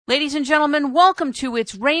Ladies and gentlemen, welcome to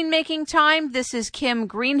It's Rainmaking Time. This is Kim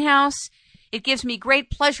Greenhouse. It gives me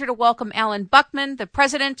great pleasure to welcome Allan Buckman, the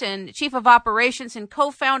President and Chief of Operations and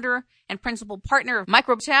co-founder and principal partner of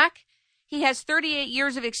Microbetech. He has 38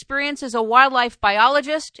 years of experience as a wildlife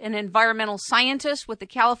biologist and environmental scientist with the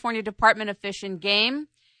California Department of Fish and Game.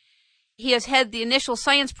 He has had the initial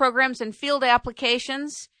science programs and field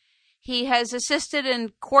applications. He has assisted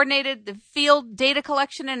and coordinated the field data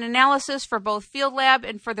collection and analysis for both Field Lab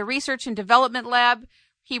and for the Research and Development Lab.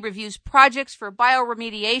 He reviews projects for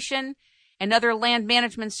bioremediation and other land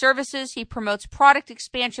management services. He promotes product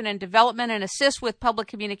expansion and development and assists with public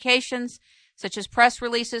communications, such as press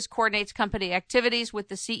releases, coordinates company activities with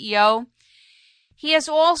the CEO. He has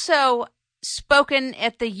also spoken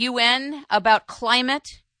at the UN about climate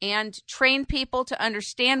and train people to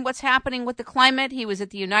understand what's happening with the climate. He was at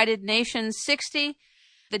the United Nations 60,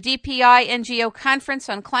 the DPI NGO conference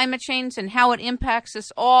on climate change and how it impacts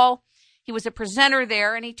us all. He was a presenter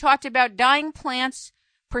there, and he talked about dying plants,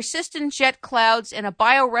 persistent jet clouds, and a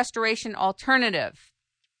biorestoration alternative.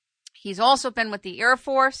 He's also been with the Air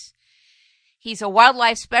Force. He's a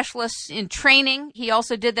wildlife specialist in training. He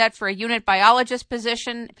also did that for a unit biologist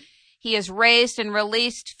position. He has raised and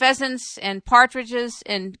released pheasants and partridges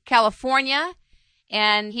in California,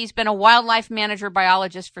 and he's been a wildlife manager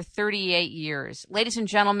biologist for 38 years. Ladies and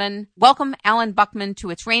gentlemen, welcome Allan Buckman to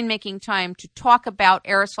It's Rainmaking Time to talk about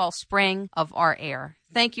aerosol spraying of our air.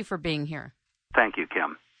 Thank you for being here. Thank you,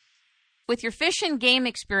 Kim. With your fish and game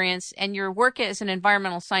experience and your work as an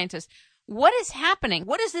environmental scientist, what is happening?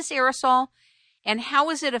 What is this aerosol, and how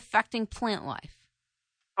is it affecting plant life?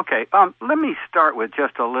 Okay, let me start with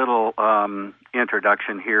just a little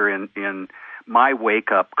introduction here in my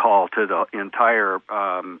wake-up call to the entire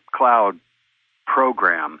cloud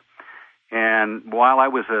program. And while I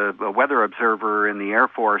was a weather observer in the Air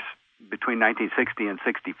Force between 1960 and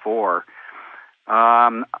 64,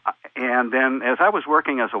 and then as I was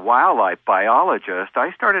working as a wildlife biologist,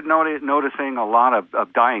 I started noticing a lot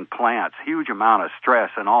of dying plants, huge amount of stress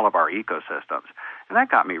in all of our ecosystems. And that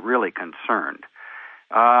got me really concerned.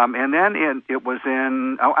 And then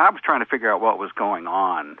I was trying to figure out what was going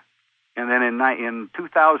on. And then in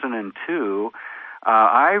 2002,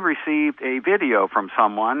 I received a video from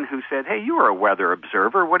someone who said, "Hey, you were a weather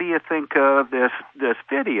observer. What do you think of this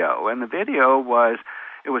video?" And the video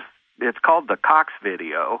it's called the Cox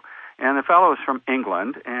video. And the fellow is from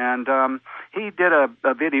England, and he did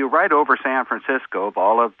a video right over San Francisco of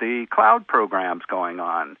all of the cloud programs going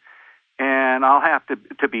on. And I'll have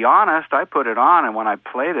to be honest, I put it on, and when I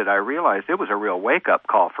played it, I realized it was a real wake-up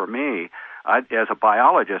call for me. As a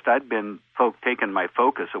biologist, I'd been taking my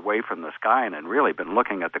focus away from the sky and had really been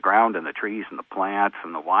looking at the ground and the trees and the plants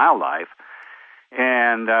and the wildlife.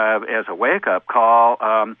 And as a wake-up call,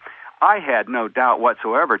 I had no doubt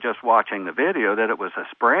whatsoever just watching the video that it was a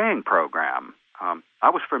spraying program. I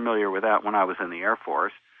was familiar with that when I was in the Air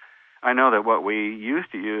Force. I know that what we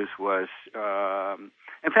used to use was...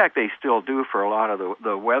 in fact, they still do for a lot of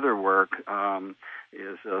the weather work,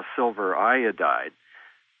 is silver iodide.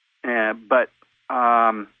 But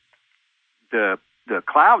the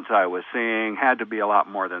clouds I was seeing had to be a lot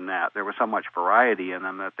more than that. There was so much variety in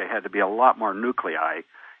them that they had to be a lot more nuclei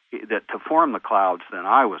to form the clouds than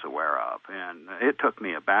I was aware of. And it took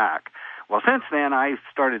me aback. Well, since then, I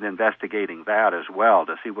started investigating that as well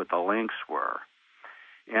to see what the links were.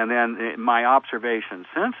 And then my observations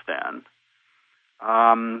since then,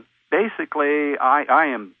 basically, I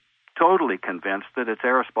am totally convinced that it's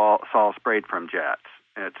aerosol sprayed from jets.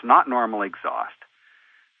 It's not normal exhaust.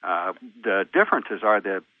 The differences are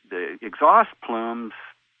the exhaust plumes,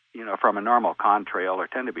 from a normal contrail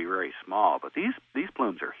tend to be very small, but these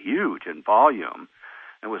plumes are huge in volume.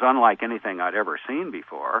 It was unlike anything I'd ever seen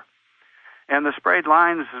before. And the sprayed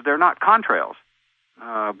lines, they're not contrails,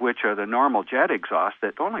 which are the normal jet exhaust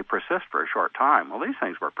that only persist for a short time. Well, these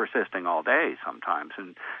things were persisting all day sometimes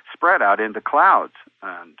and spread out into clouds.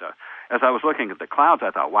 And as I was looking at the clouds,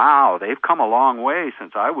 I thought, wow, they've come a long way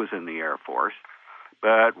since I was in the Air Force.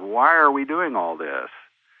 But why are we doing all this?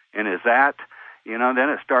 And is that, then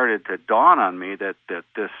it started to dawn on me that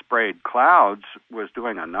this sprayed clouds was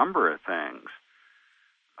doing a number of things.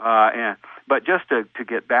 But just to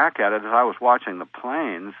get back at it, as I was watching the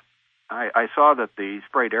planes, I saw that the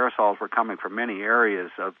sprayed aerosols were coming from many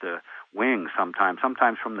areas of the wings sometimes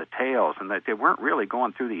from the tails, and that they weren't really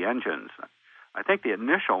going through the engines. I think the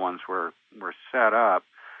initial ones were set up,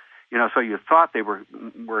 so you thought they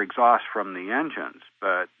were exhaust from the engines.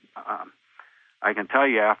 But I can tell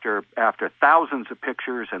you after thousands of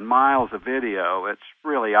pictures and miles of video, it's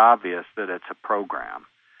really obvious that it's a program.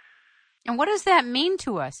 And what does that mean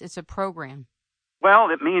to us? It's a program. Well,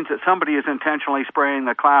 it means that somebody is intentionally spraying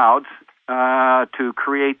the clouds to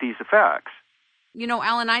create these effects. You know,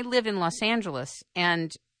 Alan, I live in Los Angeles,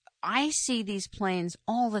 and I see these planes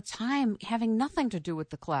all the time having nothing to do with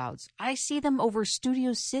the clouds. I see them over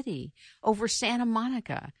Studio City, over Santa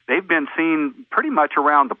Monica. They've been seen pretty much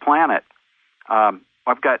around the planet.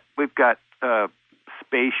 We've got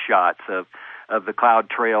space shots of the cloud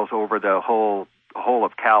trails over the whole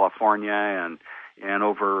of California and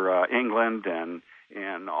over England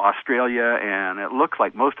and Australia, and it looks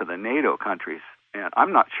like most of the NATO countries. And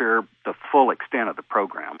I'm not sure the full extent of the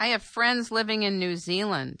program. I have friends living in New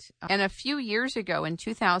Zealand, and a few years ago in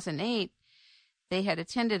 2008, they had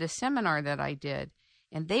attended a seminar that I did,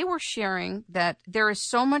 and they were sharing that there is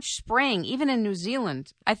so much spraying, even in New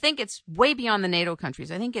Zealand. I think it's way beyond the NATO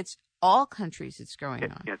countries. I think it's all countries it's going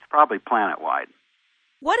on. It's probably planet-wide.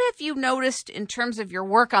 What have you noticed in terms of your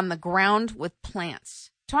work on the ground with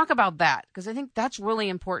plants? Talk about that, because I think that's really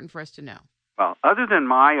important for us to know. Well, other than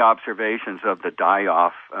my observations of the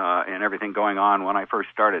die-off and everything going on when I first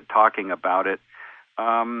started talking about it,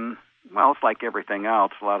 well, it's like everything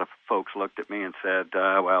else. A lot of folks looked at me and said,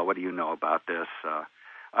 well, what do you know about this?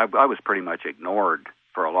 I was pretty much ignored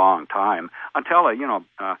for a long time until,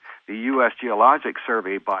 the U.S. Geologic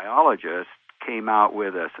Survey biologists came out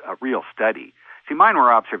with a real study. See, mine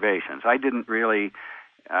were observations. I didn't really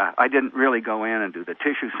go in and do the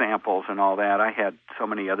tissue samples and all that. I had so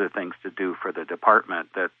many other things to do for the department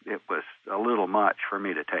that it was a little much for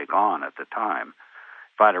me to take on at the time.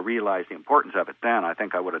 If I'd have realized the importance of it then, I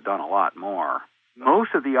think I would have done a lot more.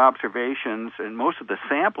 Most of the observations and most of the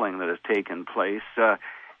sampling that has taken place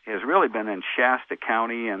has really been in Shasta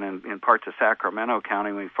County and in parts of Sacramento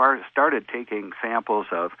County. We started taking samples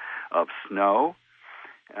of snow,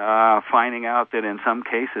 finding out that in some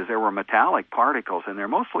cases there were metallic particles in there,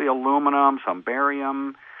 mostly aluminum, some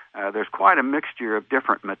barium. There's quite a mixture of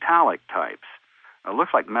different metallic types. It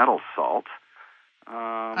looks like metal salts.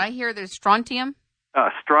 I hear there's strontium.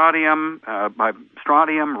 Strontium,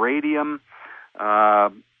 radium,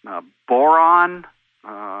 boron.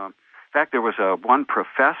 In fact, there was one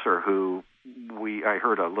professor who I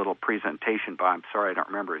heard a little presentation by. I'm sorry, I don't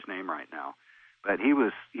remember his name right now, but he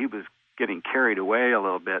was getting carried away a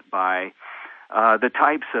little bit by the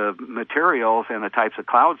types of materials and the types of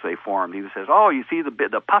clouds they formed. He says, "Oh, you see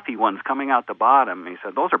the puffy ones coming out the bottom." He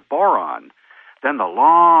said, "Those are boron. Then the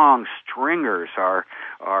long stringers are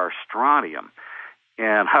strontium."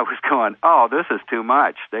 And I was going, "Oh, this is too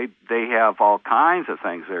much. They have all kinds of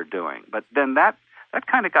things they're doing." But then that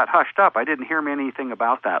kind of got hushed up. I didn't hear anything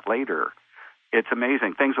about that later. It's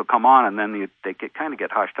amazing. Things will come on, and then they kind of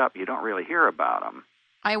get hushed up. You don't really hear about them.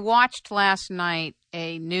 I watched last night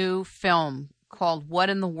a new film called What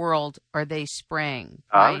in the World Are They Spraying?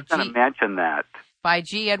 I was going to mention that. By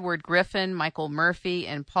G. Edward Griffin, Michael Murphy,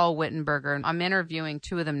 and Paul Wittenberger. I'm interviewing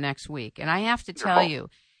two of them next week. And I have to tell you,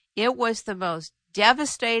 it was the most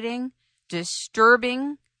devastating,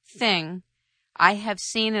 disturbing thing I have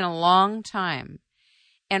seen in a long time.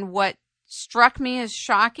 And what struck me as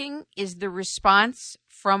shocking is the response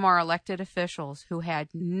from our elected officials who had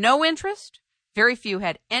no interest. Very few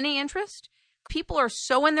had any interest. People are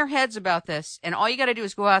so in their heads about this, and all you got to do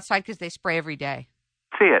is go outside because they spray every day.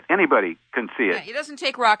 See it. Anybody can see it. Yeah, it doesn't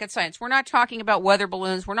take rocket science. We're not talking about weather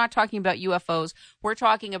balloons. We're not talking about UFOs. We're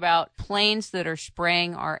talking about planes that are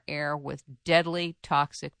spraying our air with deadly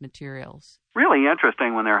toxic materials. Really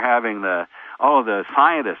interesting when they're having the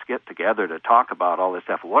scientists get together to talk about all this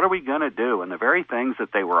stuff. What are we going to do? And the very things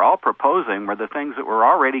that they were all proposing were the things that were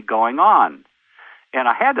already going on. And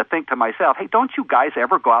I had to think to myself, hey, don't you guys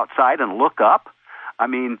ever go outside and look up? I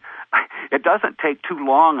mean, it doesn't take too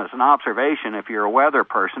long as an observation if you're a weather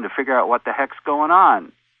person to figure out what the heck's going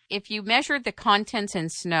on. If you measured the contents in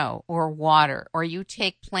snow or water, or you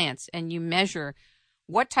take plants and you measure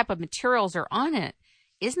what type of materials are on it,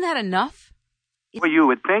 isn't that enough? Well, you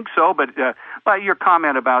would think so, but your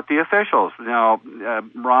comment about the officials,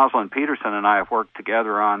 Rosalind Peterson and I have worked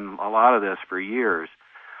together on a lot of this for years.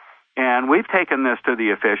 And we've taken this to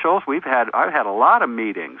the officials. I've had a lot of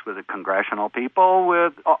meetings with the congressional people,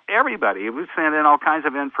 with everybody. We've sent in all kinds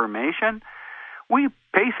of information. We've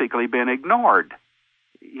basically been ignored.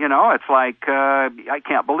 It's like, I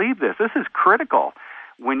can't believe this. This is critical.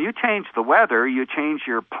 When you change the weather, you change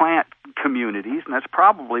your plant communities, and that's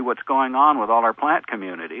probably what's going on with all our plant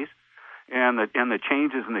communities, and the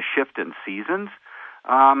changes in the shift in seasons.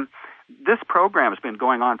 This program has been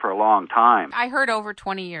going on for a long time. I heard over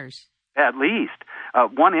 20 years. At least.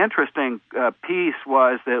 One interesting piece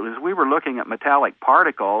was that as we were looking at metallic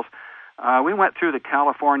particles, we went through the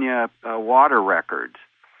California water records.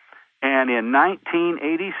 And in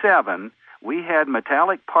 1987, we had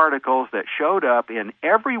metallic particles that showed up in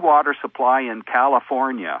every water supply in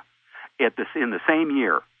California in the same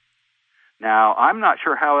year. Now, I'm not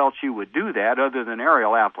sure how else you would do that other than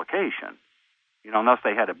aerial application, unless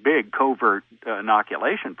they had a big covert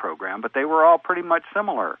inoculation program, but they were all pretty much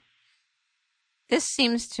similar. This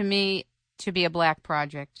seems to me to be a black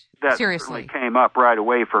project. That Seriously. Certainly came up right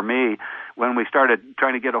away for me when we started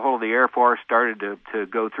trying to get a hold of the Air Force, started to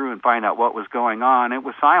go through and find out what was going on. It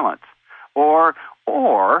was silence. Or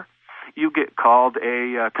you get called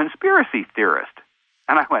a conspiracy theorist.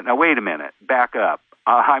 And I went, now wait a minute, back up.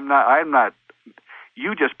 I'm not,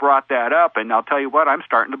 you just brought that up, and I'll tell you what, I'm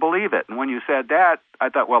starting to believe it. And when you said that, I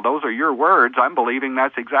thought, well, those are your words. I'm believing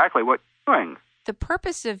that's exactly what you're doing. The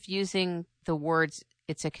purpose of using the words,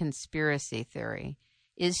 it's a conspiracy theory,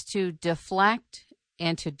 is to deflect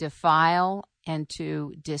and to defile and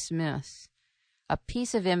to dismiss a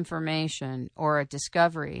piece of information or a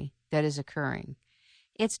discovery that is occurring.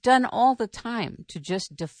 It's done all the time to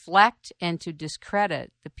just deflect and to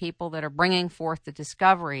discredit the people that are bringing forth the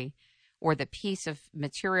discovery or the piece of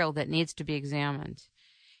material that needs to be examined.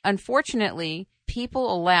 Unfortunately,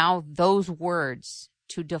 people allow those words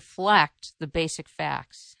to deflect the basic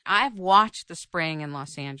facts. I've watched the spraying in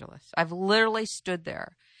Los Angeles. I've literally stood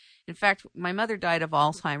there. In fact, my mother died of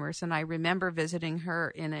Alzheimer's, and I remember visiting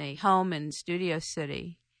her in a home in Studio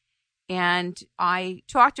City. And I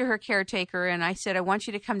talked to her caretaker, and I said, I want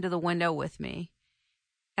you to come to the window with me.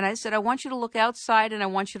 And I said, I want you to look outside, and I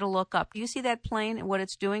want you to look up. Do you see that plane and what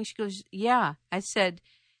it's doing? She goes, yeah. I said,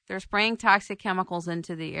 they're spraying toxic chemicals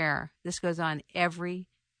into the air. This goes on every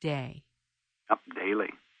day. Yep, daily.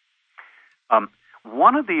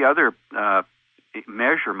 One of the other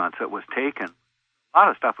measurements that was taken, a lot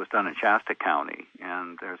of stuff was done in Shasta County,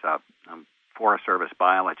 and there's a Forest Service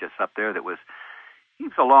biologist up there he's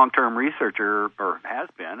a long-term researcher, or has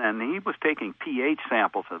been, and he was taking pH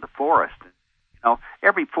samples of the forest.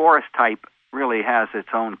 Every forest type really has its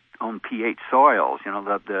own pH soils.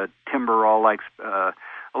 The timber all likes a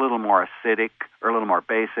little more acidic or a little more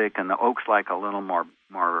basic, and the oaks like a little more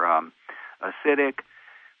acidic.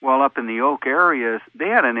 Well, up in the oak areas, they've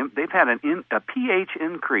had a pH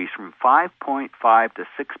increase from 5.5 to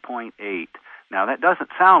 6.8. Now, that doesn't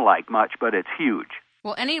sound like much, but it's huge.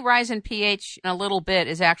 Well, any rise in pH in a little bit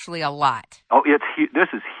is actually a lot. Oh, this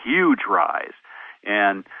is huge rise,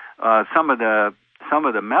 and some of the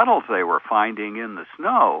metals they were finding in the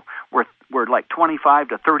snow were like 25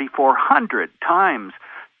 to 3,400 times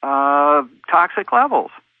toxic levels.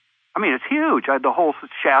 I mean, it's huge. The whole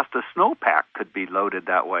Shasta snowpack could be loaded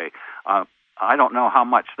that way. I don't know how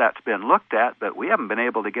much that's been looked at, but we haven't been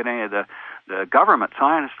able to get any of the government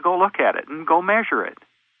scientists to go look at it and go measure it.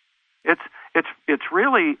 It's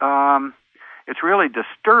really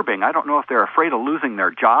disturbing. I don't know if they're afraid of losing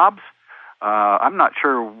their jobs. I'm not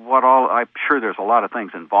sure I'm sure there's a lot of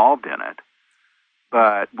things involved in it.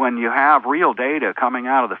 But when you have real data coming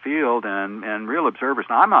out of the field and real observers,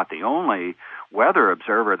 now I'm not the only weather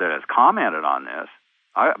observer that has commented on this.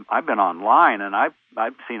 I've been online, and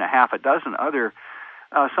I've seen a half a dozen other.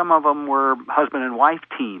 Some of them were husband and wife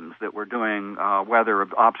teams that were doing weather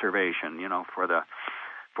observation,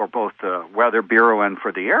 for both the Weather Bureau and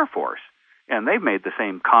for the Air Force. And they've made the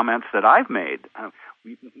same comments that I've made.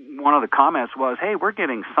 One of the comments was, hey, we're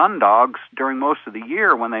getting sundogs during most of the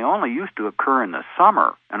year when they only used to occur in the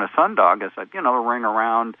summer. And a sundog is a ring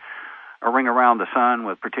around the sun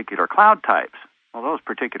with particular cloud types. Well, those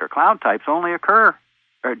particular cloud types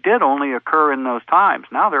did only occur in those times.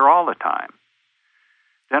 Now they're all the time.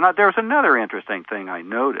 Then there's another interesting thing I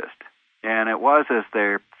noticed, and it was as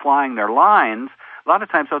they're flying their lines, a lot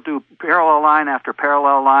of times they'll do parallel line after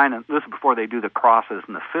parallel line, and this is before they do the crosses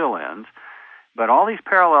and the fill-ins. But all these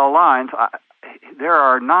parallel lines, there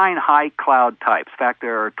are 9 high cloud types. In fact,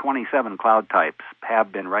 there are 27 cloud types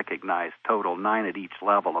have been recognized, total 9 at each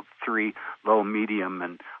level of 3 low, medium,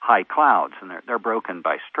 and high clouds, and they're broken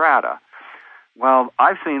by strata. Well,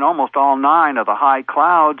 I've seen almost all 9 of the high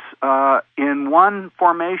clouds in one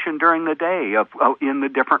formation during the day in the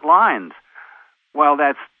different lines. Well,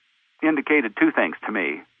 that's indicated 2 things to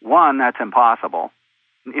me. One, that's impossible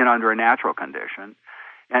under a natural condition.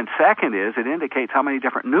 And second is it indicates how many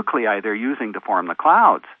different nuclei they're using to form the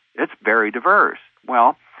clouds. It's very diverse.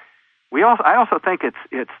 Well, I also think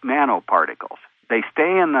it's nanoparticles. They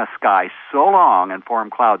stay in the sky so long and form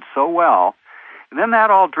clouds so well, and then that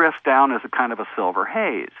all drifts down as a kind of a silver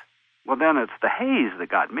haze. Well, then it's the haze that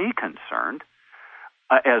got me concerned,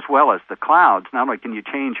 as well as the clouds. Not only can you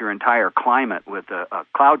change your entire climate with a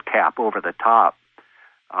cloud cap over the top,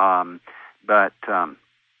 but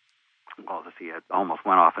well, let's see, it almost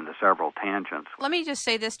went off into several tangents. Let me just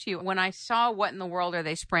say this to you. When I saw What in the World Are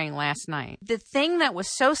They Spraying last night, the thing that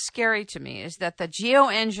was so scary to me is that the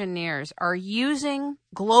geoengineers are using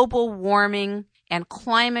global warming and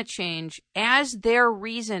climate change as their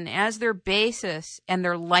reason, as their basis, and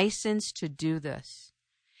their license to do this.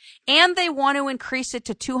 And they want to increase it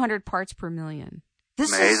to 200 parts per million.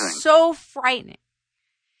 This Amazing. Is so frightening.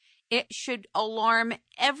 It should alarm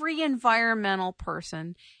every environmental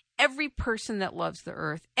person, every person that loves the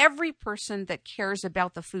earth, every person that cares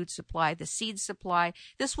about the food supply, the seed supply.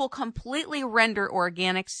 This will completely render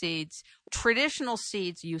organic seeds, traditional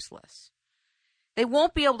seeds, useless. They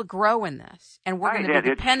won't be able to grow in this, and we're going to be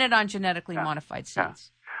dependent on genetically modified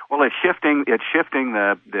seeds. Yeah. Well, it's shifting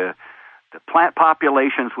the plant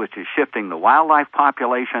populations, which is shifting the wildlife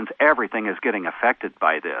populations. Everything is getting affected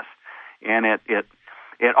by this, and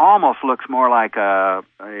it almost looks more like a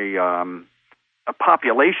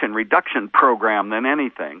population reduction program than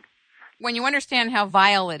anything. When you understand how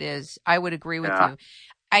vile it is, I would agree with you.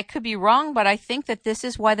 I could be wrong, but I think that this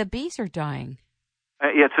is why the bees are dying.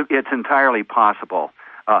 It's entirely possible.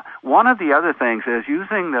 One of the other things is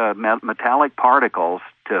using the metallic particles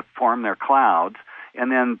to form their clouds,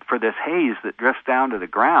 and then for this haze that drifts down to the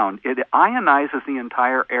ground, it ionizes the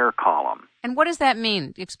entire air column. And what does that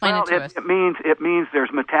mean? Explain it to us. It means there's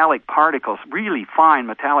metallic particles, really fine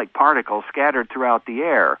metallic particles scattered throughout the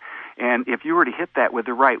air. And if you were to hit that with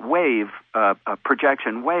the right wave, a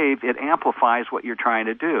projection wave, it amplifies what you're trying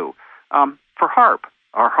to do. For HAARP,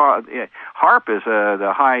 HAARP is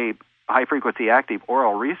the high frequency active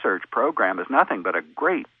oral research program, is nothing but a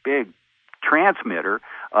great big transmitter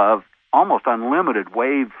of almost unlimited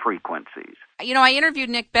wave frequencies. You know, I interviewed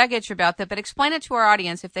Nick Begich about that, but explain it to our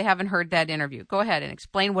audience if they haven't heard that interview. Go ahead and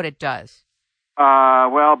explain what it does.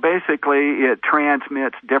 Well, basically, it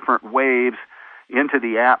transmits different waves into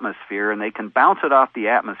the atmosphere, and they can bounce it off the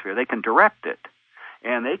atmosphere. They can direct it,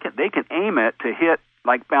 and they can aim it to hit,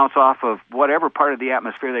 like bounce off of whatever part of the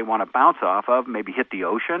atmosphere they want to bounce off of, maybe hit the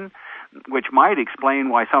ocean, which might explain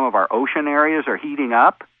why some of our ocean areas are heating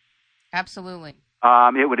up. Absolutely.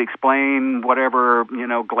 It would explain whatever,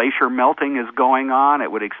 glacier melting is going on.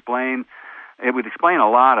 It would explain a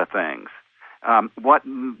lot of things. What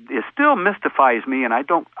is still mystifies me, and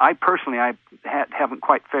I personally haven't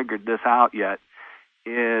quite figured this out yet,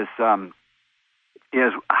 is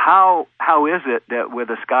how is it that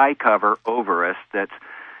with a sky cover over us that's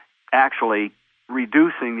actually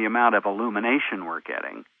reducing the amount of illumination we're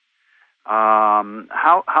getting?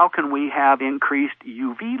 How can we have increased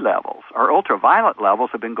UV levels? Our ultraviolet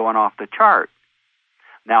levels have been going off the chart.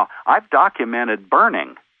 Now, I've documented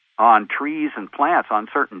burning on trees and plants on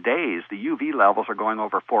certain days. The UV levels are going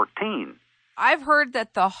over 14. I've heard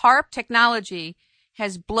that the HAARP technology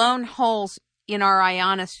has blown holes in our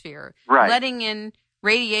ionosphere, letting in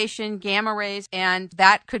radiation, gamma rays, and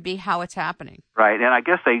that could be how it's happening. Right, and I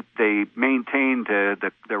guess they maintained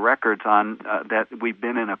the records on that we've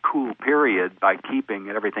been in a cool period by keeping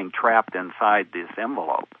everything trapped inside this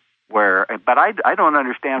envelope. But I don't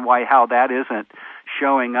understand how that isn't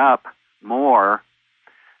showing up more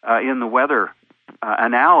in the weather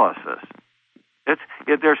analysis.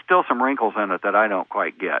 There's still some wrinkles in it that I don't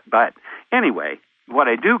quite get. But anyway, what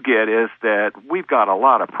I do get is that we've got a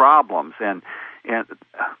lot of problems, and there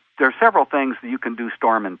are several things that you can do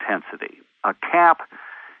storm intensity. A cap,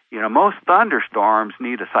 most thunderstorms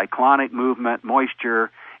need a cyclonic movement, moisture,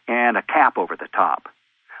 and a cap over the top.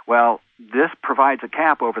 Well, this provides a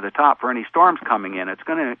cap over the top for any storms coming in. It's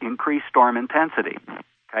going to increase storm intensity.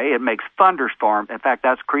 Okay, it makes thunderstorm. In fact,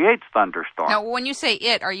 that creates thunderstorms. Now, when you say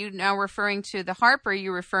it, are you now referring to the HAARP, or are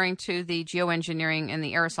you referring to the geoengineering and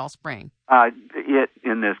the aerosol spraying? It,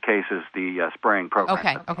 in this case, is the spraying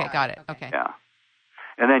program. Okay, got it. Okay. Yeah.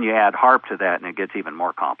 And then you add HAARP to that, and it gets even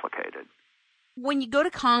more complicated. When you go to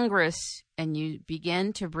Congress and you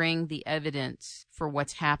begin to bring the evidence for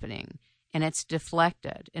what's happening, and it's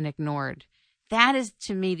deflected and ignored, that is,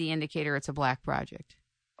 to me, the indicator it's a black project.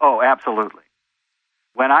 Oh, absolutely.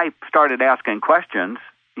 When I started asking questions,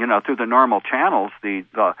 through the normal channels, the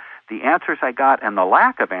answers I got and the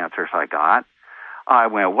lack of answers I got, I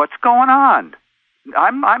went, what's going on?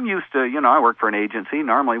 I'm used to, I work for an agency.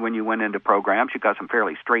 Normally when you went into programs, you got some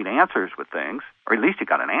fairly straight answers with things, or at least you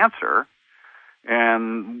got an answer.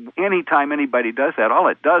 And anytime anybody does that, all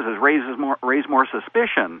it does is raise more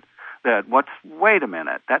suspicion that wait a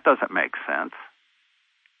minute, that doesn't make sense.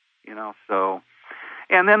 So,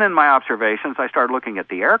 and then in my observations, I started looking at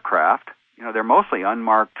the aircraft. They're mostly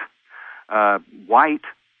unmarked white,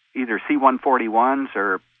 either C-141s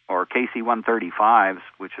or KC-135s,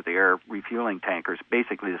 which are the air refueling tankers,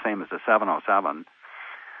 basically the same as the 707.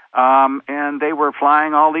 and they were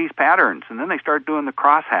flying all these patterns. And then they started doing the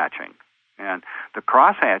cross-hatching. And the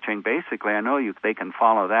cross-hatching, basically, I know they can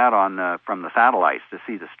follow that on from the satellites to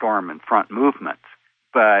see the storm and front movements.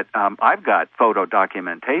 But I've got photo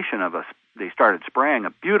documentation of they started spraying a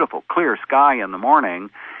beautiful clear sky in the morning,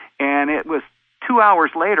 and it was 2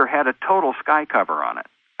 hours later had a total sky cover on it.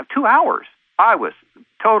 2 hours. I was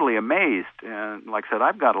totally amazed. And like I said,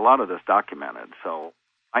 I've got a lot of this documented, so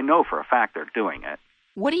I know for a fact they're doing it.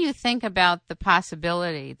 What do you think about the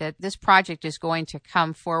possibility that this project is going to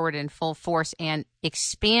come forward in full force and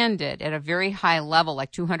expanded at a very high level,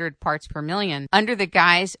 like 200 parts per million, under the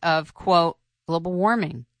guise of, quote, global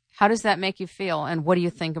warming? How does that make you feel, and what do you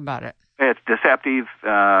think about it? It's deceptive,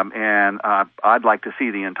 and I'd like to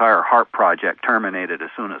see the entire HARP project terminated as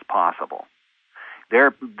soon as possible.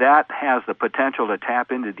 That has the potential to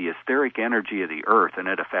tap into the etheric energy of the Earth, and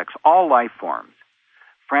it affects all life forms.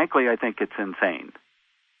 Frankly, I think it's insane.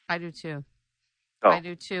 I do too. Oh. I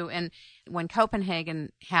do too. And when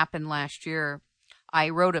Copenhagen happened last year, I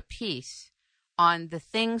wrote a piece on the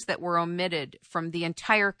things that were omitted from the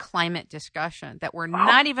entire climate discussion that were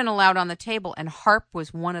not even allowed on the table, and HARP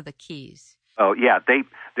was one of the keys. Oh, yeah.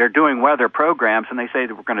 They're doing weather programs, and they say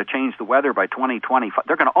that we're going to change the weather by 2025.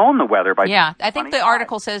 They're going to own the weather by 2025. Yeah, I think the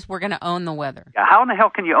article says we're going to own the weather. Yeah, how in the hell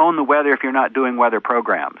can you own the weather if you're not doing weather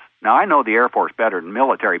programs? Now, I know the Air Force better than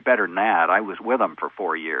military better than that. I was with them for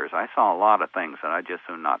 4 years. I saw a lot of things that I just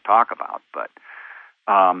soon not talk about. But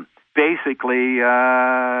basically,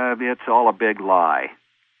 it's all a big lie.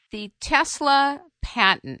 The Tesla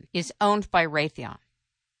patent is owned by Raytheon.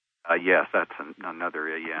 Yes, that's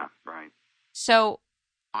another, yeah, right. So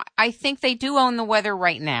I think they do own the weather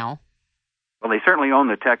right now. Well, they certainly own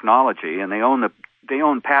the technology, and they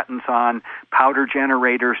own patents on powder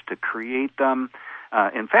generators to create them.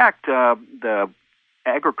 In fact, the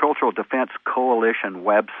Agricultural Defense Coalition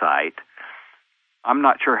website, I'm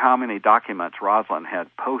not sure how many documents Rosalind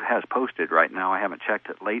has posted right now. I haven't checked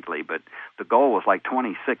it lately, but the goal was like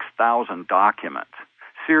 26,000 documents.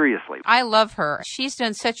 Seriously. I love her. She's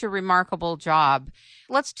done such a remarkable job.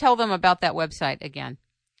 Let's tell them about that website again.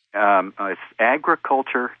 It's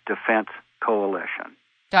Agriculture Defense Coalition.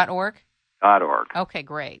 .org? .org. Okay,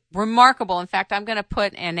 great. Remarkable. In fact, I'm going to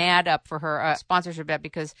put an ad up for her sponsorship ad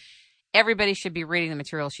because everybody should be reading the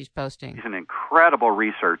material she's posting. She's an incredible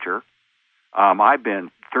researcher. I've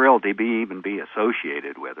been thrilled to even be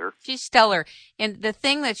associated with her. She's stellar. And the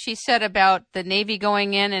thing that she said about the Navy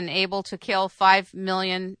going in and able to kill 5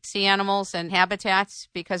 million sea animals and habitats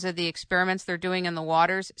because of the experiments they're doing in the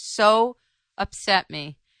waters so upset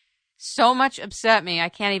me. So much upset me, I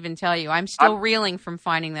can't even tell you. I'm still reeling from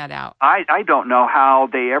finding that out. I don't know how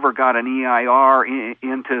they ever got an EIR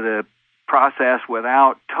into the process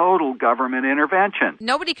without total government intervention.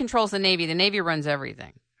 Nobody controls the Navy. The Navy runs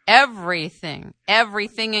everything. Everything,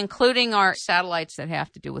 including our satellites that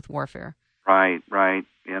have to do with warfare. Right.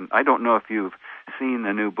 And I don't know if you've seen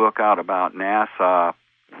the new book out about NASA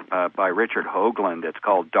by Richard Hoagland. It's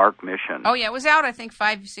called Dark Mission. Oh, yeah. It was out, I think,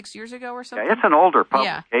 5-6 years ago or something. Yeah, it's an older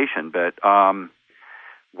publication, but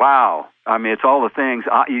wow. I mean, it's all the things.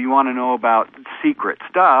 You want to know about secret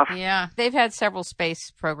stuff. Yeah. They've had several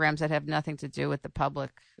space programs that have nothing to do with the public.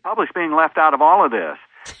 The public's being left out of all of this.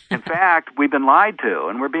 In fact, we've been lied to,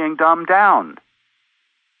 and we're being dumbed down.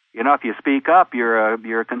 You know, if you speak up, you're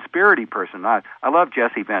a conspiracy person. I love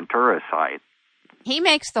Jesse Ventura's site. He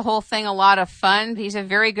makes the whole thing a lot of fun. He's a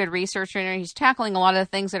very good researcher, and he's tackling a lot of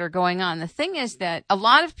the things that are going on. The thing is that a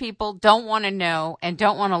lot of people don't want to know and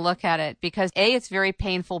don't want to look at it because, A, it's very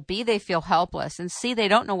painful, B, they feel helpless, and C, they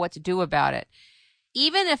don't know what to do about it.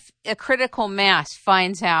 Even if a critical mass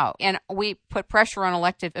finds out and we put pressure on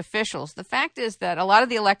elected officials, the fact is that a lot of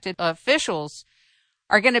the elected officials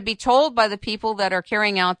are going to be told by the people that are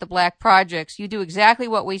carrying out the black projects, you do exactly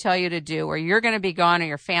what we tell you to do, or you're going to be gone, or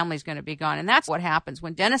your family's going to be gone. And that's what happens.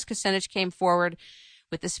 When Dennis Kucinich came forward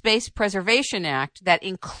with the Space Preservation Act that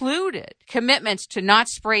included commitments to not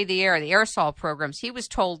spray the air, the aerosol programs, he was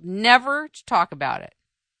told never to talk about it.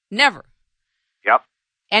 Never. Yep.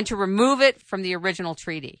 And to remove it from the original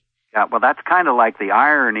treaty. Yeah, well, that's kind of like the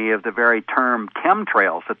irony of the very term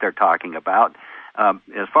chemtrails that they're talking about.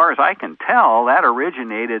 As far as I can tell, that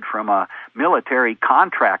originated from a military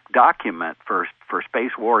contract document for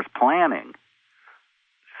Space Wars planning.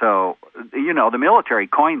 So, you know, the military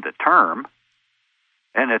coined the term,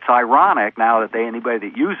 and it's ironic now that anybody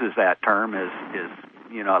that uses that term is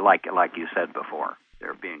you know, like you said before.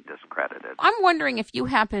 They're being discredited. I'm wondering if you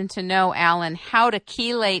happen to know, Alan, how to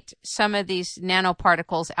chelate some of these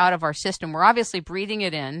nanoparticles out of our system. We're obviously breathing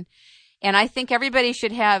it in, and I think everybody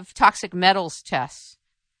should have toxic metals tests.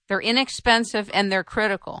 They're inexpensive and they're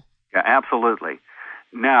critical. Yeah, absolutely.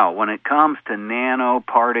 Now, when it comes to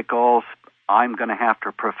nanoparticles, I'm going to have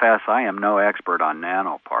to profess I am no expert on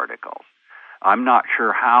nanoparticles. I'm not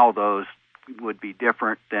sure how those would be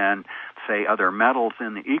different than, say, other metals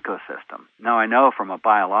in the ecosystem. Now, I know from a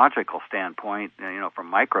biological standpoint,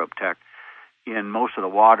 from Microbetech, in most of the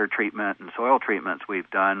water treatment and soil treatments we've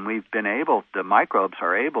done, the microbes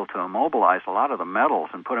are able to immobilize a lot of the metals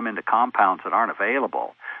and put them into compounds that aren't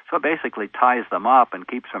available. So it basically ties them up and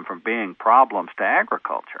keeps them from being problems to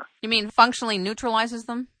agriculture. You mean functionally neutralizes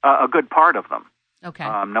them? A good part of them. Okay.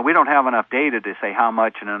 Now, we don't have enough data to say how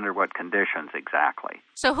much and under what conditions exactly.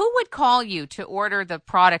 So who would call you to order the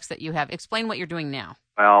products that you have? Explain what you're doing now.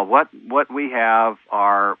 Well, what we have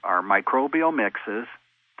are microbial mixes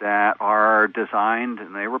that are designed,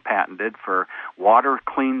 and they were patented for water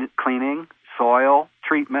cleaning, soil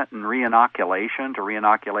treatment, and reinoculation to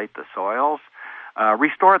reinoculate the soils,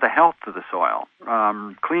 restore the health to the soil,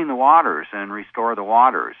 clean the waters and restore the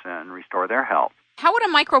waters and restore their health. How would a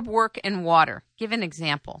microbe work in water? Give an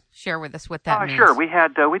example. Share with us what that means. Sure.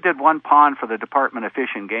 We did one pond for the Department of Fish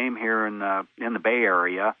and Game here in the Bay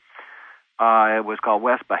Area. It was called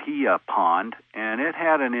West Bahia Pond, and it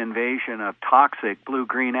had an invasion of toxic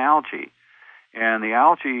blue-green algae. And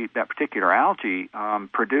that particular algae,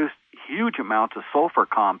 produced huge amounts of sulfur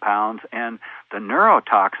compounds, and the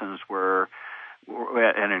neurotoxins were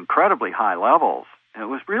at incredibly high levels. And it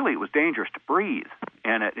was dangerous to breathe,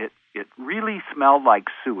 and it really smelled like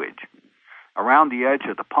sewage. Around the edge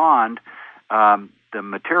of the pond, the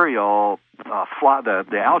material,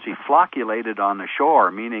 the algae flocculated on the shore,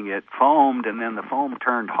 meaning it foamed, and then the foam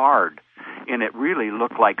turned hard, and it really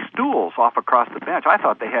looked like stools off across the bench. I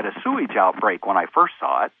thought they had a sewage outbreak when I first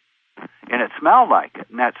saw it, and it smelled like it,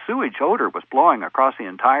 and that sewage odor was blowing across the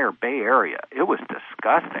entire Bay Area. It was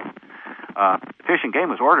disgusting. Fish and Game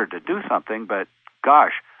was ordered to do something, but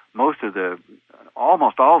gosh,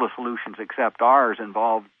 almost all the solutions except ours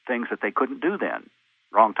involved things that they couldn't do then.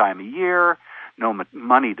 Wrong time of year, no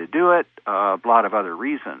money to do it, a lot of other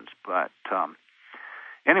reasons. But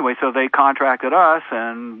anyway, so they contracted us,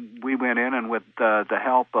 and we went in, and with the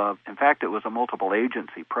help of, in fact, it was a multiple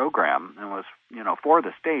agency program. It was, for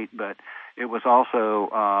the state, but it was also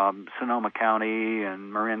Sonoma County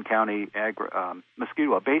and Marin County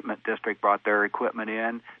Mosquito Abatement District brought their equipment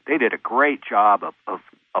in. They did a great job of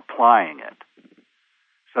applying it.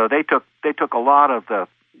 So they took a lot of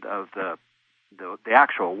the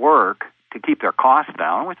actual work to keep their costs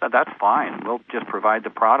down. We said, that's fine. We'll just provide the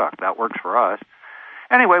product. That works for us.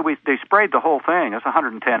 Anyway, they sprayed the whole thing. It's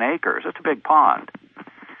 110 acres. It's a big pond.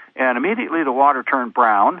 And immediately the water turned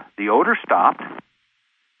brown. The odor stopped.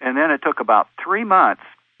 And then it took about 3 months,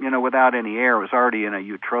 without any air. It was already in a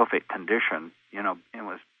eutrophic condition. It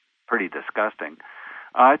was pretty disgusting.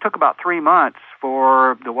 It took about 3 months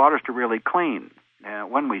for the waters to really clean. And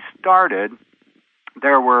when we started,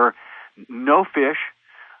 there were no fish.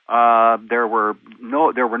 There were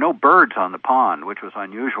no birds on the pond, which was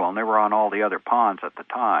unusual, and they were on all the other ponds at the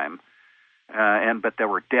time. But there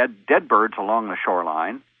were dead birds along the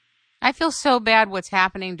shoreline. I feel so bad what's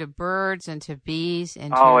happening to birds and to bees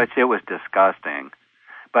and it was disgusting.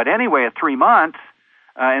 But anyway, at 3 months,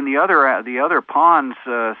 and the other ponds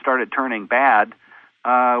started turning bad.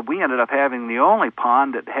 We ended up having the only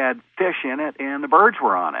pond that had fish in it, and the birds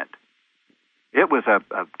were on it. It was a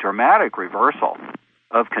dramatic reversal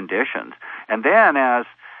of conditions. And then as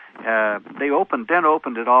they opened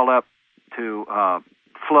it all up to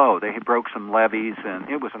flow, they broke some levees, and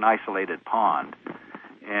it was an isolated pond.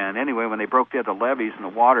 And anyway, when they broke the other levees and the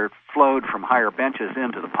water flowed from higher benches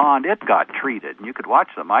into the pond, it got treated. And you could watch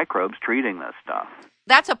the microbes treating this stuff.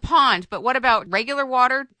 That's a pond, but what about regular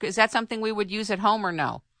water? Is that something we would use at home or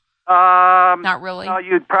no? Not really? No,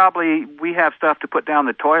 we have stuff to put down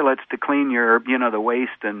the toilets to clean your, the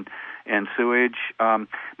waste and sewage.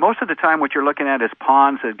 Most of the time what you're looking at is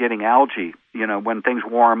ponds that are getting algae. When things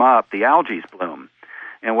warm up, the algae bloom.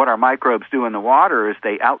 And what our microbes do in the water is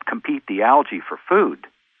they outcompete the algae for food.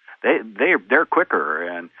 They're quicker.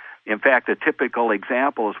 And in fact, a typical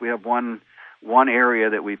example is we have one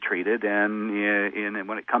area that we've treated, and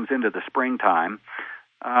when it comes into the springtime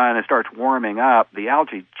and it starts warming up, the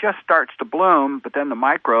algae just starts to bloom, but then the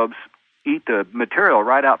microbes eat the material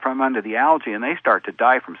right out from under the algae, and they start to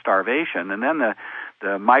die from starvation. And then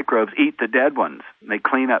the microbes eat the dead ones. They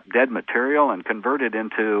clean up dead material and convert it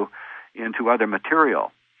into other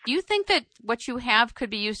material. Do you think that what you have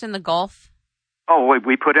could be used in the Gulf? Oh,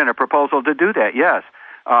 we put in a proposal to do that, yes.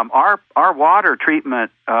 Our water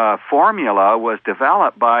treatment formula was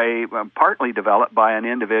partly developed by an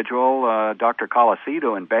individual, Dr.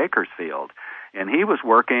 Colosito in Bakersfield. and he was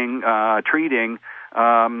working treating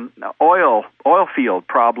oil field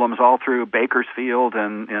problems all through Bakersfield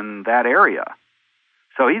and in that area.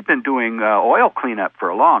 So he's been doing oil cleanup for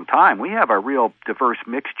a long time. We have a real diverse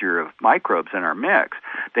mixture of microbes in our mix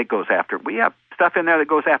that goes after. We have stuff in there that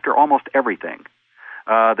goes after almost everything.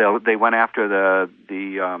 They went after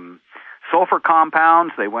the sulfur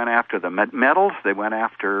compounds. They went after the metals. They went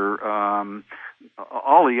after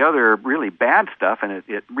all the other really bad stuff, and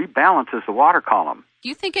it rebalances the water column. Do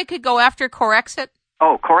you think it could go after Corexit?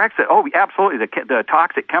 Oh, Corexit. Oh, absolutely. The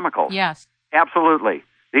toxic chemicals. Yes. Absolutely.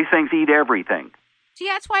 These things eat everything. See,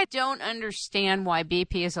 that's why I don't understand why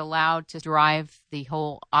BP is allowed to drive the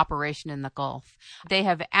whole operation in the Gulf. They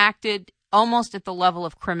have acted almost at the level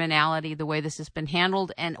of criminality, the way this has been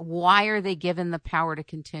handled, and why are they given the power to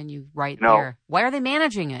continue there? Why are they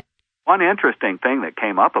managing it? One interesting thing that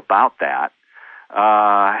came up about that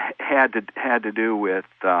had to do with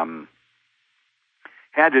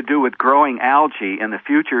growing algae and the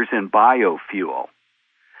futures in biofuel,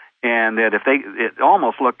 and that it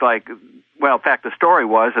almost looked like. Well, in fact, the story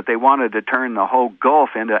was that they wanted to turn the whole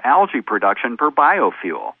Gulf into algae production for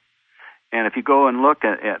biofuel. And if you go and look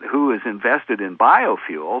at who is invested in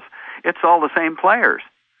biofuels, it's all the same players.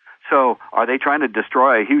 So are they trying to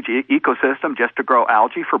destroy a huge ecosystem just to grow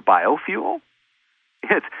algae for biofuel?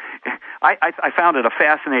 I found it a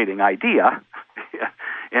fascinating idea,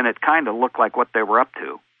 and it kind of looked like what they were up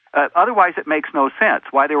to. Otherwise, it makes no sense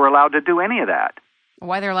why they were allowed to do any of that.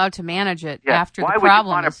 Why they're allowed to manage it after the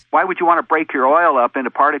problem. Why would you want to break your oil up into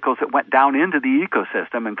particles that went down into the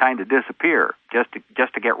ecosystem and kind of disappear just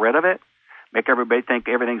to get rid of it? Make everybody think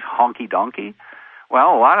everything's honky-donkey?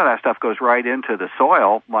 Well, a lot of that stuff goes right into the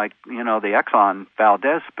soil, like, the Exxon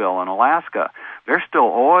Valdez spill in Alaska. There's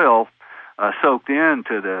still oil soaked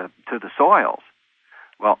into the soils.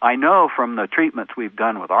 Well, I know from the treatments we've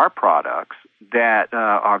done with our products that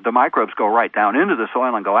the microbes go right down into the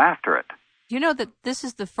soil and go after it. You know that this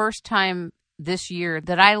is the first time this year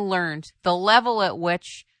that I learned the level at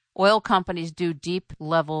which oil companies do deep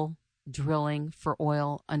level drilling for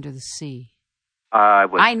oil under the sea.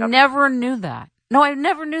 I never knew that. No, I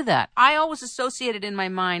never knew that. I always associated in my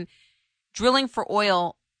mind drilling for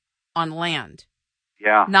oil on land.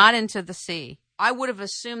 Yeah. Not into the sea. I would have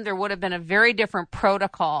assumed there would have been a very different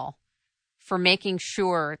protocol for making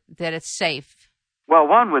sure that it's safe. Well,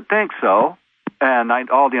 one would think so. And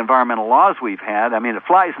all the environmental laws we've had, it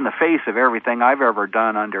flies in the face of everything I've ever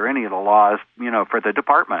done under any of the laws, for the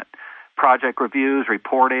department. Project reviews,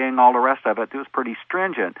 reporting, all the rest of it was pretty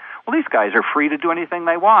stringent. Well, these guys are free to do anything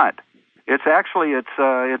they want. It's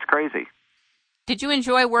crazy. Did you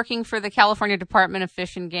enjoy working for the California Department of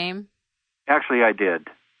Fish and Game? Actually, I did.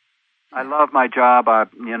 I love my job,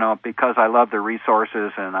 because I love the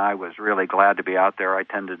resources, and I was really glad to be out there. I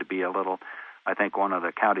tended to be I think one of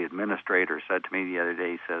the county administrators said to me the other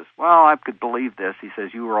day, he says, well, I could believe this. He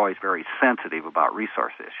says, you were always very sensitive about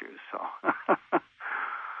resource issues. So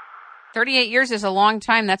 38 years is a long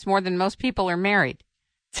time. That's more than most people are married.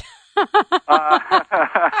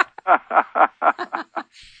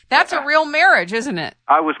 That's a real marriage, isn't it?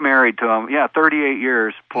 I was married to him. Yeah, 38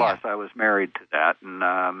 years plus. Yeah. I was married to that,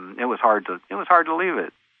 and it was hard to leave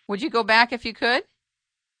it. Would you go back if you could?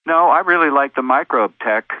 No, I really like the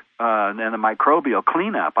Microbetech and the microbial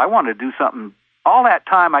cleanup. I wanted to do something. All that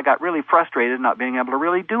time, I got really frustrated not being able to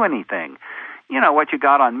really do anything. What you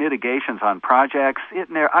got on mitigations on projects,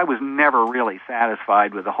 I was never really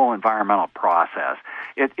satisfied with the whole environmental process.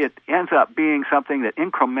 It ends up being something that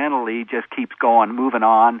incrementally just keeps going, moving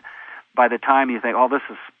on. By the time you think, this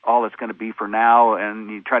is all it's going to be for now, and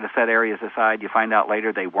you try to set areas aside, you find out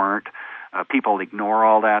later they weren't. People ignore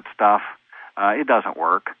all that stuff. It doesn't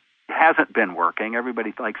work. It hasn't been working.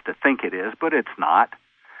 Everybody likes to think it is, but it's not.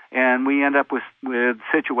 And we end up with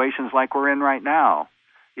situations like we're in right now.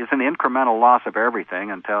 It's an incremental loss of everything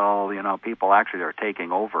until, people actually are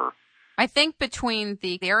taking over. I think between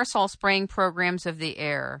the aerosol spraying programs of the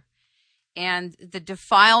air and the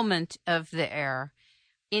defilement of the air,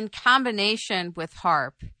 in combination with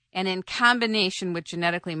HARP and in combination with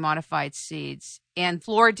genetically modified seeds and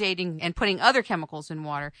fluoridating and putting other chemicals in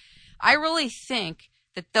water, I really think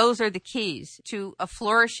that those are the keys to a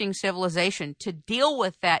flourishing civilization, to deal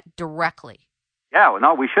with that directly. Yeah,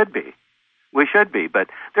 no, we should be. We should be, but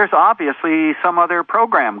there's obviously some other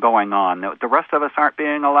program going on that the rest of us aren't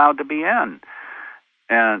being allowed to be in.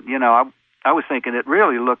 And, I was thinking it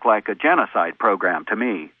really looked like a genocide program to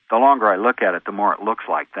me. The longer I look at it, the more it looks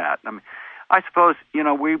like that. I suppose,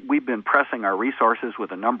 we've been pressing our resources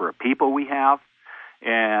with a number of people we have.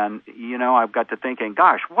 And, I've got to thinking,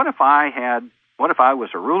 gosh, what if I was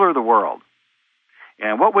a ruler of the world?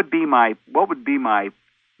 And what would be my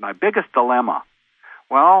biggest dilemma?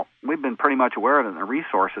 Well, we've been pretty much aware of it in the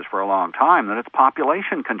resources for a long time, that it's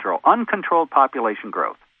population control, uncontrolled population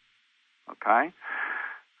growth. Okay?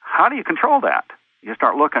 How do you control that? You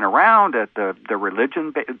start looking around at the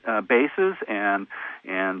religion bases and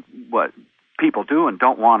what people do and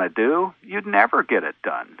don't want to do. You'd never get it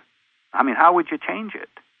done. I mean, how would you change it?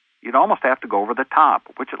 You'd almost have to go over the top,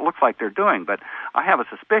 which it looks like they're doing, but I have a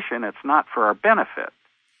suspicion it's not for our benefit.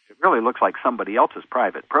 It really looks like somebody else's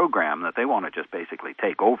private program that they want to just basically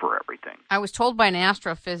take over everything. I was told by an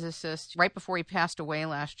astrophysicist right before he passed away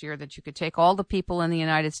last year that you could take all the people in the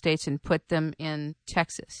United States and put them in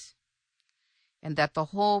Texas, and that the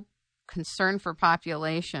whole concern for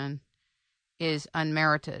population is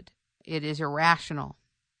unmerited. It is irrational.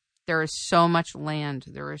 There is so much land.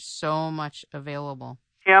 There is so much available.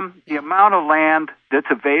 Kim, the amount of land that's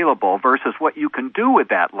available versus what you can do with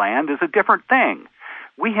that land is a different thing.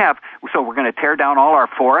 So we're going to tear down all our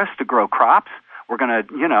forests to grow crops. We're going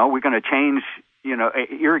to change,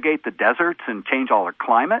 irrigate the deserts and change all the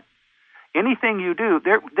climate. Anything you do,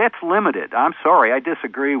 that's limited. I'm sorry, I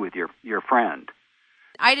disagree with your friend.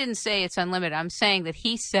 I didn't say it's unlimited. I'm saying that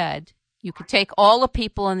he said you could take all the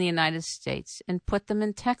people in the United States and put them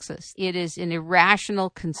in Texas. It is an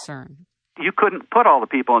irrational concern. You couldn't put all the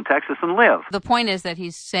people in Texas and live. The point is that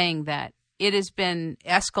he's saying that it has been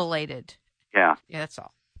escalated. Yeah, that's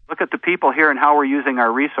all. Look at the people here and how we're using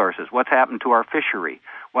our resources. What's happened to our fishery?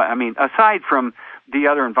 Well, I mean, aside from the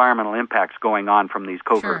other environmental impacts going on from these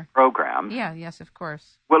covert programs. Yeah, yes, of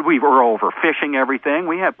course. Well, we're overfishing everything.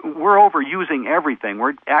 We're overusing everything.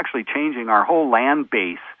 We're actually changing our whole land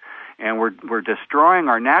base, and we're destroying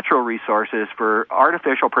our natural resources for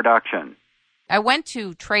artificial production. I went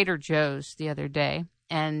to Trader Joe's the other day,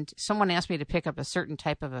 and someone asked me to pick up a certain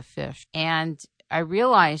type of a fish, and I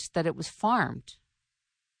realized that it was farmed.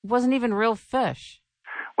 It wasn't even real fish.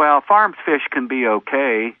 Well, farmed fish can be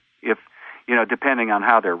okay if, depending on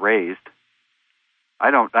how they're raised.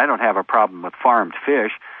 I don't have a problem with farmed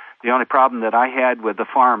fish. The only problem that I had with the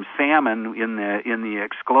farmed salmon in the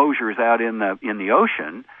exclosures out in the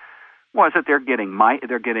ocean was that they're getting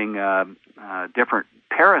different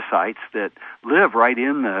parasites that live right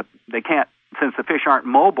in they can't. Since the fish aren't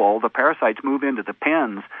mobile, the parasites move into the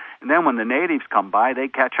pens, and then when the natives come by, they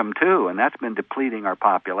catch them too, and that's been depleting our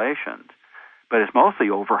populations. But it's mostly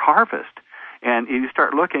over-harvest. And you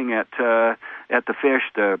start looking at the fish,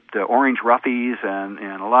 the orange roughies, and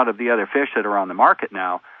a lot of the other fish that are on the market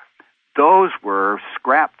now. Those were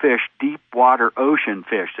scrap fish, deep water ocean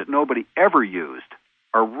fish that nobody ever used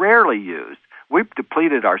or rarely used. We've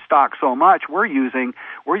depleted our stock so much, we're using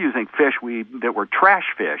fish that were trash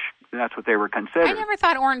fish. That's what they were considered. I never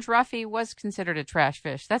thought orange roughy was considered a trash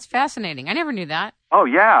fish. That's fascinating. I never knew that. Oh,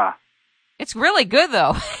 yeah. It's really good,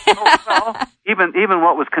 though. Well, even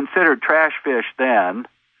what was considered trash fish then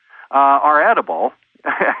are edible.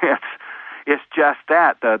 It's just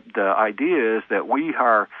that the idea is that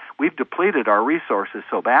we've depleted our resources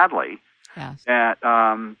so badly. Yes. That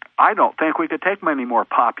I don't think we could take many more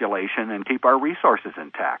population and keep our resources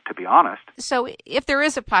intact, to be honest. So if there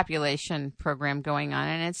is a population program going on,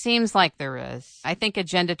 and it seems like there is, I think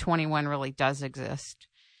Agenda 21 really does exist.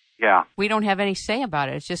 Yeah. We don't have any say about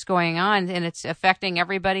it. It's just going on, and it's affecting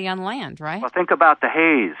everybody on land, right? Well, think about the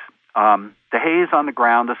haze. The haze on the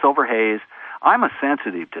ground, the silver haze. I'm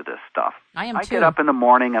sensitive to this stuff. I am, too. I get up in the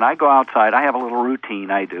morning, and I go outside. I have a little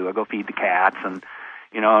routine I do. I go feed the cats and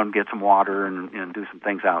get some water and do some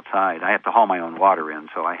things outside. I have to haul my own water in,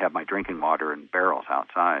 so I have my drinking water in barrels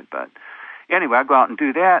outside. But anyway, I go out and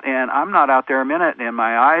do that, and I'm not out there a minute, and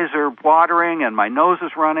my eyes are watering, and my nose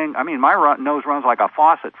is running. I mean, my nose runs like a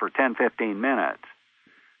faucet for 10, 15 minutes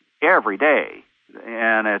every day.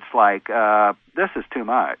 And it's like, this is too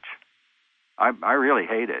much. I really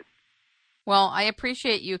hate it. Well, I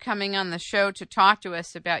appreciate you coming on the show to talk to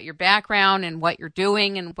us about your background and what you're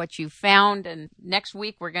doing and what you found. And next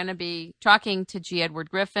week, we're going to be talking to G. Edward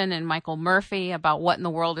Griffin and Michael Murphy about what in the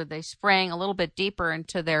world are they spraying, a little bit deeper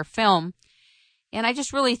into their film. And I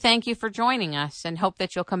just really thank you for joining us and hope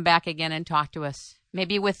that you'll come back again and talk to us.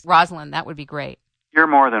 Maybe with Rosalind. That would be great. You're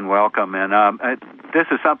more than welcome. And this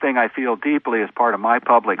is something I feel deeply as part of my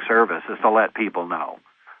public service, is to let people know.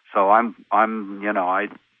 So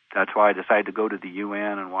that's why I decided to go to the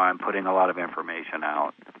UN and why I'm putting a lot of information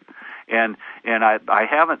out. And I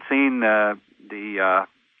haven't seen the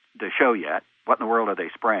show yet. What in the world are they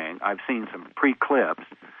spraying? I've seen some pre-clips.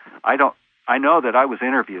 I know that I was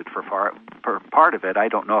interviewed for part of it. I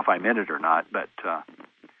don't know if I'm in it or not, but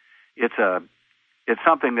it's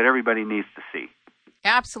something that everybody needs to see.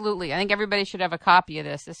 Absolutely. I think everybody should have a copy of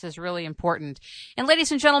this. This is really important. And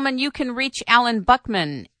ladies and gentlemen, you can reach Allan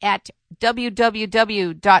Buckman at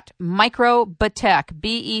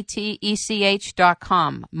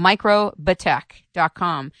www.microbetech.com.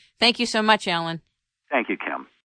 Microbetech.com. Thank you so much, Allan.